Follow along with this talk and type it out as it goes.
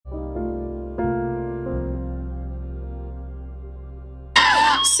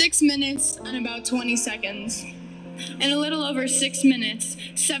6 minutes and about 20 seconds. In a little over 6 minutes,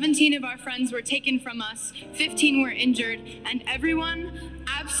 17 of our friends were taken from us, 15 were injured, and everyone,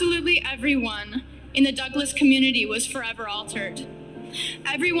 absolutely everyone, in the Douglas community was forever altered.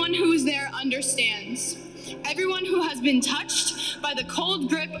 Everyone who is there understands. Everyone who has been touched by the cold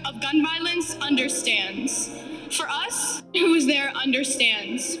grip of gun violence understands. For us, who is there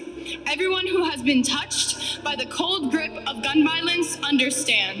understands. Everyone who has been touched by the cold grip of gun violence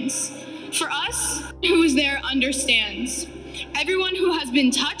understands. For us, who is there understands. Everyone who has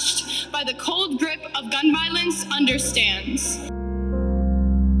been touched by the cold grip of gun violence understands.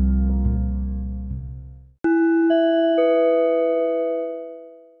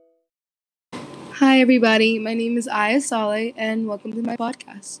 Hi everybody, my name is Aya Saleh and welcome to my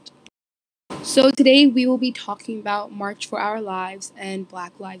podcast. So today we will be talking about March for Our Lives and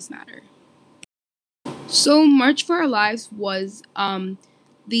Black Lives Matter. So March for Our Lives was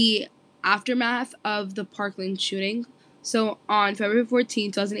the aftermath of the Parkland shooting. So on February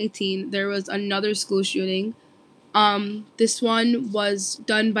 14, 2018, there was another school shooting. This one was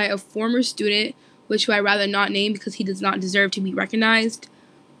done by a former student, which I rather not name because he does not deserve to be recognized.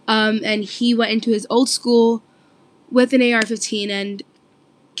 And he went into his old school with an AR-15 and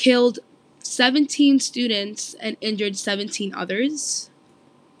killed 17 students and injured 17 others.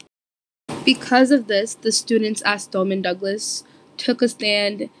 Because of this, the students at Stoneman Douglas took a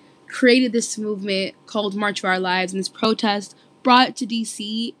stand, created this movement called March for Our Lives, and this protest brought it to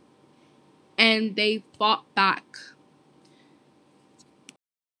DC, and they fought back.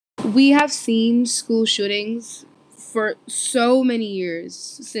 We have seen school shootings for so many years,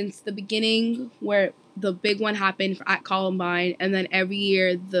 since the beginning where the big one happened at Columbine, and then every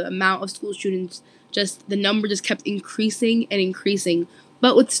year the amount of school shootings, the number just kept increasing and increasing.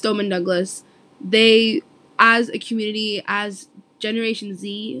 But with Stoneman Douglas, they, as a community, as Generation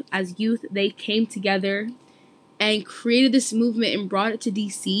Z, as youth, they came together and created this movement and brought it to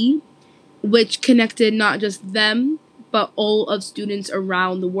DC, which connected not just them, but all of students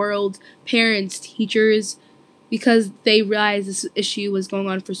around the world, parents, teachers, because they realized this issue was going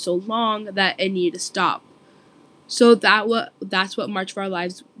on for so long that it needed to stop. So that's what March for Our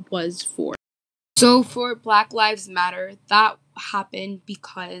Lives was for. So for Black Lives Matter, that happened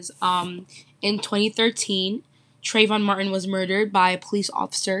because in 2013, Trayvon Martin was murdered by a police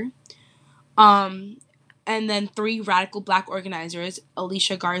officer. And then 3 radical Black organizers,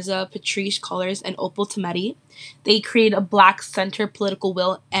 Alicia Garza, Patrice Cullors, and Opal Tometi, they created a Black-centered political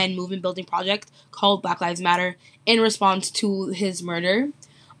will and movement building project called Black Lives Matter in response to his murder.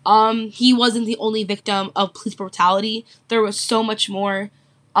 He wasn't the only victim of police brutality. There was so much more,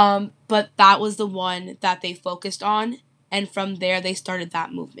 but that was the one that they focused on, and from there they started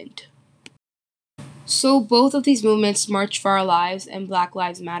that movement. So both of these movements, March for Our Lives and Black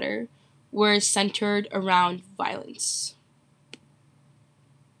Lives Matter, were centered around violence.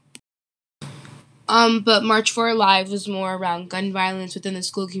 But March for Our Lives was more around gun violence within the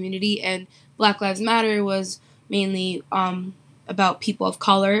school community, and Black Lives Matter was mainly about people of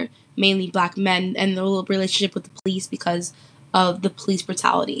color, mainly Black men, and the relationship with the police because of the police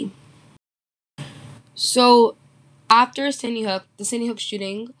brutality. So after the Sandy Hook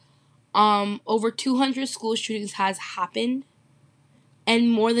shooting, over 200 school shootings has happened,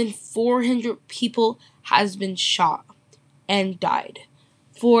 and more than 400 people has been shot and died.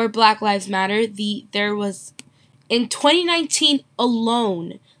 For Black Lives Matter, there was in 2019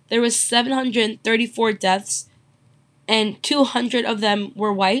 alone, there was 734 deaths, and 200 of them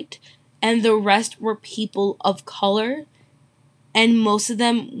were white, and the rest were people of color, and most of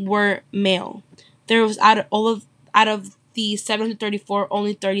them were male. There was out of the 734,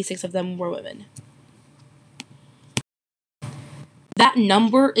 only 36 of them were women. That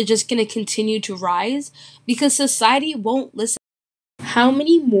number is just going to continue to rise because society won't listen. How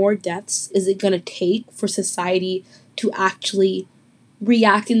many more deaths is it going to take for society to actually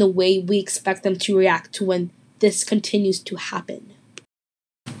react in the way we expect them to react to when this continues to happen?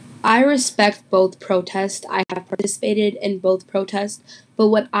 I respect both protests. I have participated in both protests, but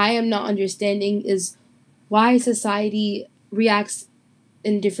what I am not understanding is why society reacts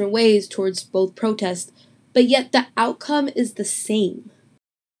in different ways towards both protests, but yet the outcome is the same.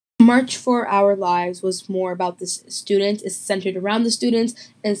 March for Our Lives was more about the students, it's centered around the students,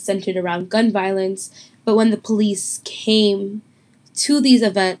 and centered around gun violence. But when the police came to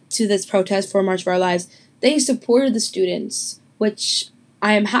this protest for March for Our Lives, they supported the students, which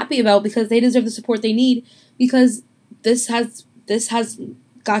I am happy about because they deserve the support they need, because this has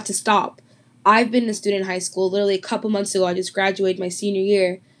got to stop. I've been a student in high school. Literally a couple months ago, I just graduated my senior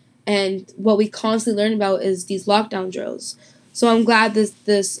year, and what we constantly learn about is these lockdown drills. So I'm glad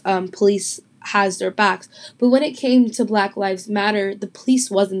this police has their backs. But when it came to Black Lives Matter, the police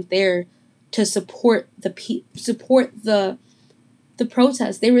wasn't there to support the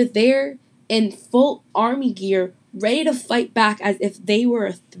protest. They were there in full army gear, ready to fight back as if they were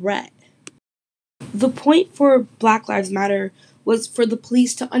a threat. The point for Black Lives Matter was for the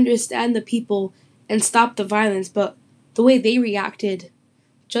police to understand the people and stop the violence, but the way they reacted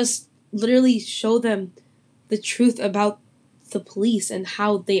just literally show them the truth about the police and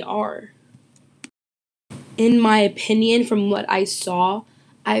how they are. In my opinion, from what I saw,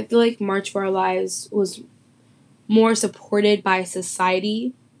 I feel like March for Our Lives was more supported by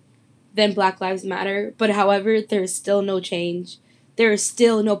society than Black Lives Matter. But however, there is still no change. There is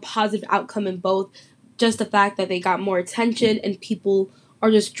still no positive outcome in both. Just the fact that they got more attention and people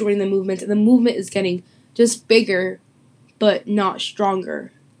are just joining the movement, and the movement is getting just bigger but not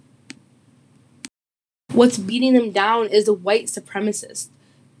stronger. What's beating them down is the white supremacists.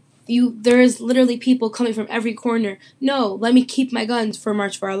 There is literally people coming from every corner. No, let me keep my guns for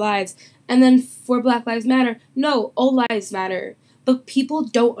March for Our Lives. And then for Black Lives Matter, no, all lives matter. But people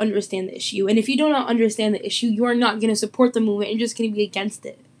don't understand the issue. And if you do not understand the issue, you are not going to support the movement. You're just going to be against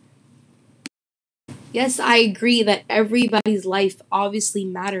it. Yes, I agree that everybody's life obviously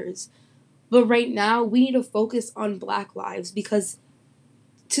matters. But right now, we need to focus on Black lives because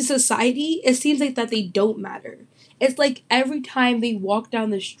to society, it seems like that they don't matter. It's like every time they walk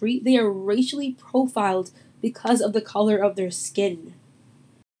down the street, they are racially profiled because of the color of their skin.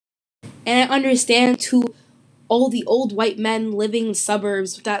 And I understand to all the old white men living in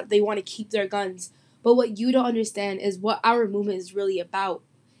suburbs that they want to keep their guns. But what you don't understand is what our movement is really about.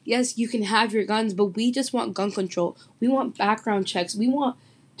 Yes, you can have your guns, but we just want gun control. We want background checks. We want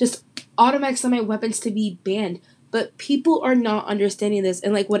just automatic semi-weapons to be banned. But people are not understanding this.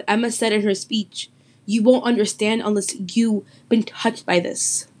 And like what Emma said in her speech, you won't understand unless you've been touched by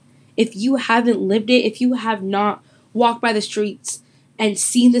this. If you haven't lived it, if you have not walked by the streets and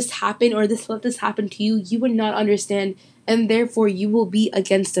seen this happen or let this happen to you, you would not understand, and therefore you will be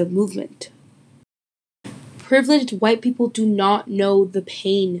against the movement. Privileged white people do not know the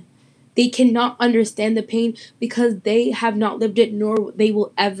pain. They cannot understand the pain because they have not lived it, nor they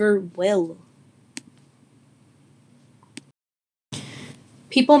will ever will.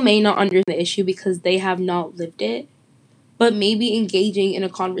 People may not understand the issue because they have not lived it, but maybe engaging in a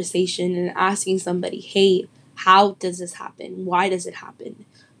conversation and asking somebody, hey, how does this happen? Why does it happen?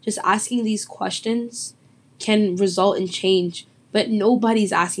 Just asking these questions can result in change, but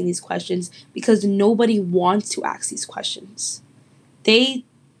nobody's asking these questions because nobody wants to ask these questions. They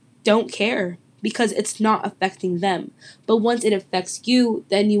don't care because it's not affecting them. But once it affects you,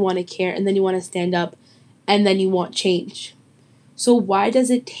 then you want to care and then you want to stand up and then you want change. So why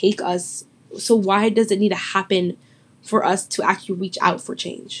does it need to happen for us to actually reach out for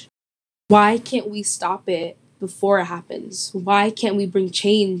change? Why can't we stop it before it happens? Why can't we bring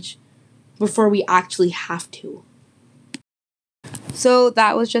change before we actually have to? So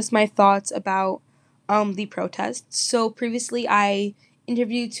that was just my thoughts about the protests. So previously I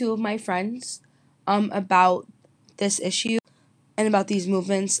interviewed two of my friends about this issue and about these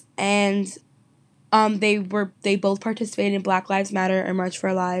movements, and they both participated in Black Lives Matter and March for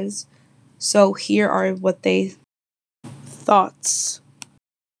Our Lives. So here are what they thoughts.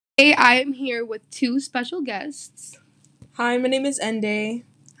 Today I am here with two special guests. Hi, my name is Ende.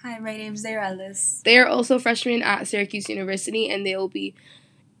 Hi, my name is Alice. They are also freshmen at Syracuse University, and they will be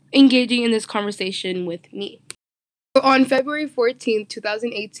engaging in this conversation with me. So on February 14th,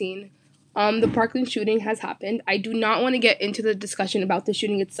 2018, the Parkland shooting has happened. I do not want to get into the discussion about the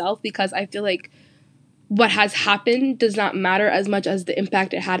shooting itself because I feel like what has happened does not matter as much as the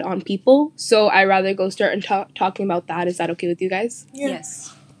impact it had on people. So I'd rather go start and talking about that. Is that okay with you guys? Yeah.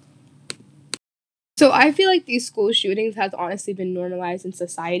 Yes. So I feel like these school shootings has honestly been normalized in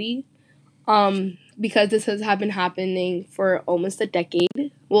society because this has been happening for almost a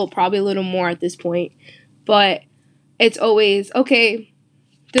decade. Well, probably a little more at this point. But it's always, okay,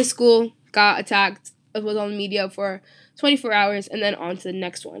 this school got attacked. It was on the media for 24 hours and then on to the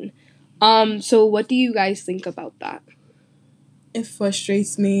next one. So what do you guys think about that? It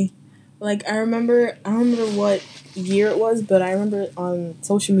frustrates me. I don't remember what year it was, but I remember on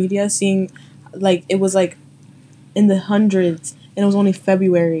social media seeing, it was, in the hundreds, and it was only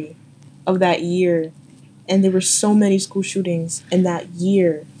February of that year, and there were so many school shootings in that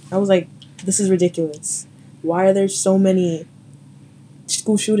year. I was like, this is ridiculous. Why are there so many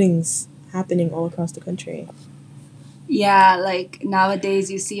school shootings happening all across the country? Yeah, nowadays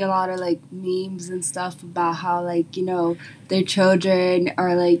you see a lot of memes and stuff about how their children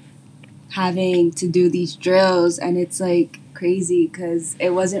are having to do these drills, and it's like crazy because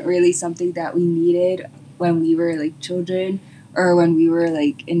it wasn't really something that we needed when we were like children or when we were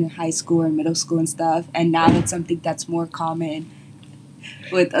like in high school or middle school and stuff, and now it's something that's more common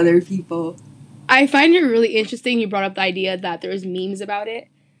with other people. I find it really interesting you brought up the idea that there's memes about it.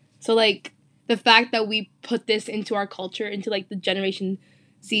 So like the fact that we put this into our culture, into like the Generation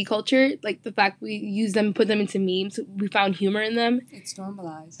Z culture, like the fact we use them, put them into memes, we found humor in them. It's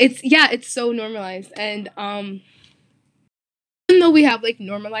normalized. It's so normalized. And even though we have like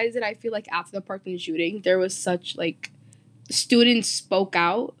normalized it, I feel like after the Parkland shooting, there was such like students spoke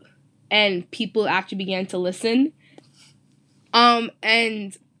out and people actually began to listen.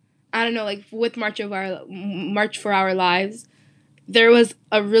 And I don't know, like with March for Our Lives, there was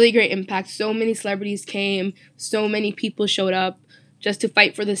a really great impact. So many celebrities came, so many people showed up just to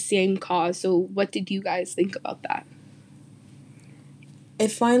fight for the same cause. So what did you guys think about that?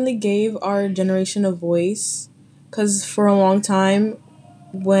 It finally gave our generation a voice, because for a long time,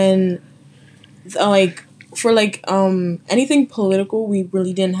 when like for like anything political, we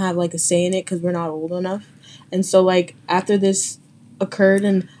really didn't have like a say in it because we're not old enough. And so like after this occurred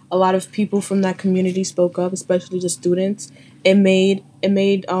and a lot of people from that community spoke up, especially the students, it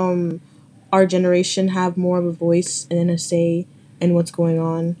made our generation have more of a voice and a say in what's going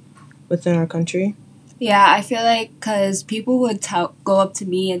on within our country. Yeah, I feel like because people would go up to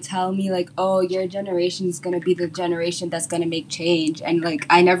me and tell me like, "Oh, your generation is gonna be the generation that's gonna make change," and like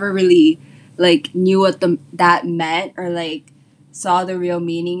I never really like knew what that meant or like saw the real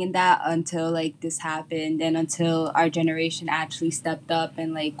meaning in that until like this happened and until our generation actually stepped up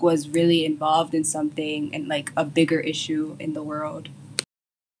and like was really involved in something and like a bigger issue in the world.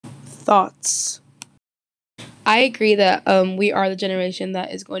 Thoughts? I agree that we are the generation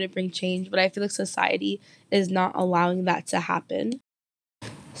that is going to bring change, but I feel like society is not allowing that to happen.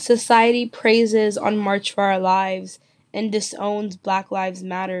 Society praises on March for Our Lives and disowns Black Lives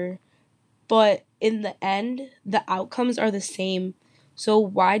Matter, but in the end, the outcomes are the same. So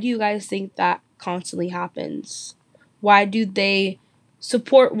why do you guys think that constantly happens? Why do they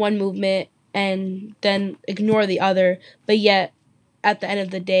support one movement and then ignore the other, but yet at the end of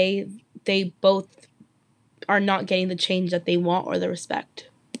the day, they both are not getting the change that they want or the respect?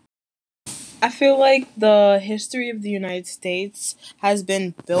 I feel like the history of the United States has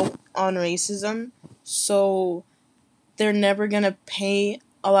been built on racism, so they're never going to pay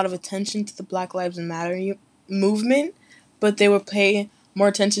a lot of attention to the Black Lives Matter movement, but they will pay more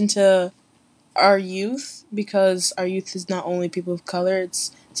attention to our youth, because our youth is not only people of color,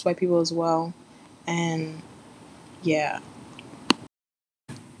 it's white people as well. And yeah.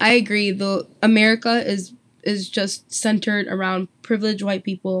 I agree. The America is just centered around privileged white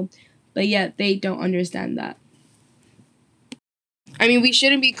people, but yet they don't understand that. I mean, we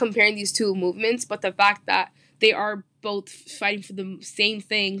shouldn't be comparing these two movements, but the fact that they are both fighting for the same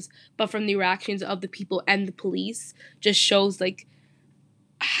things, but from the reactions of the people and the police, just shows like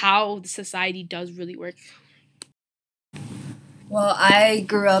how the society does really work. Well, I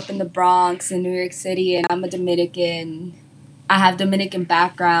grew up in the Bronx in New York City, and I'm a Dominican. I have Dominican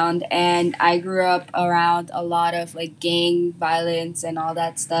background, and I grew up around a lot of like gang violence and all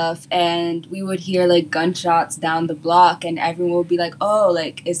that stuff. And we would hear like gunshots down the block, and everyone would be like, "Oh,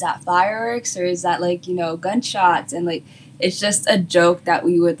 like is that fireworks or is that like gunshots?" And like it's just a joke that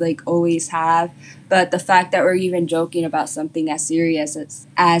we would like always have. But the fact that we're even joking about something as serious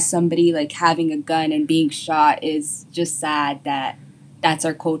as somebody like having a gun and being shot is just sad that that's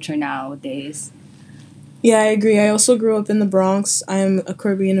our culture nowadays. Yeah, I agree. I also grew up in the Bronx. I'm a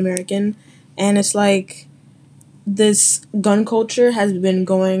Caribbean American, and it's like this gun culture has been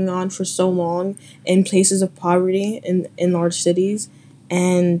going on for so long in places of poverty in large cities,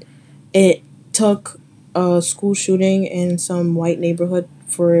 and it took a school shooting in some white neighborhood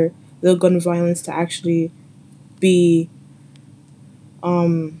for the gun violence to actually be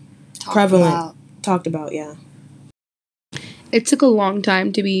prevalent, About. talked about. Yeah. It took a long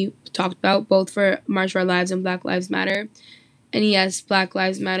time to be talked about, both for March for Our Lives and Black Lives Matter. And yes, Black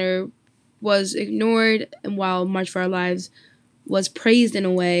Lives Matter was ignored, and while March for Our Lives was praised in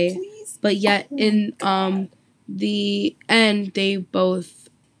a way, but yet in the end, they both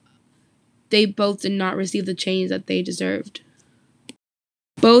did not receive the change that they deserved.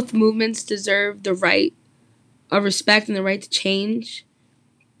 Both movements deserve the right of respect and the right to change,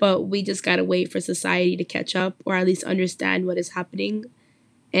 but we just gotta wait for society to catch up or at least understand what is happening.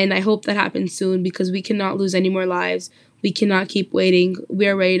 And I hope that happens soon because we cannot lose any more lives. We cannot keep waiting. We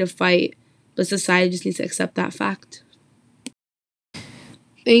are ready to fight, but society just needs to accept that fact.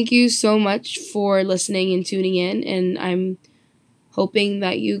 Thank you so much for listening and tuning in, and I'm hoping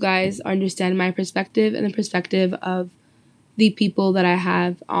that you guys understand my perspective and the perspective of the people that I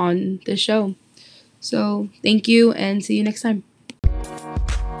have on the show. So thank you and see you next time.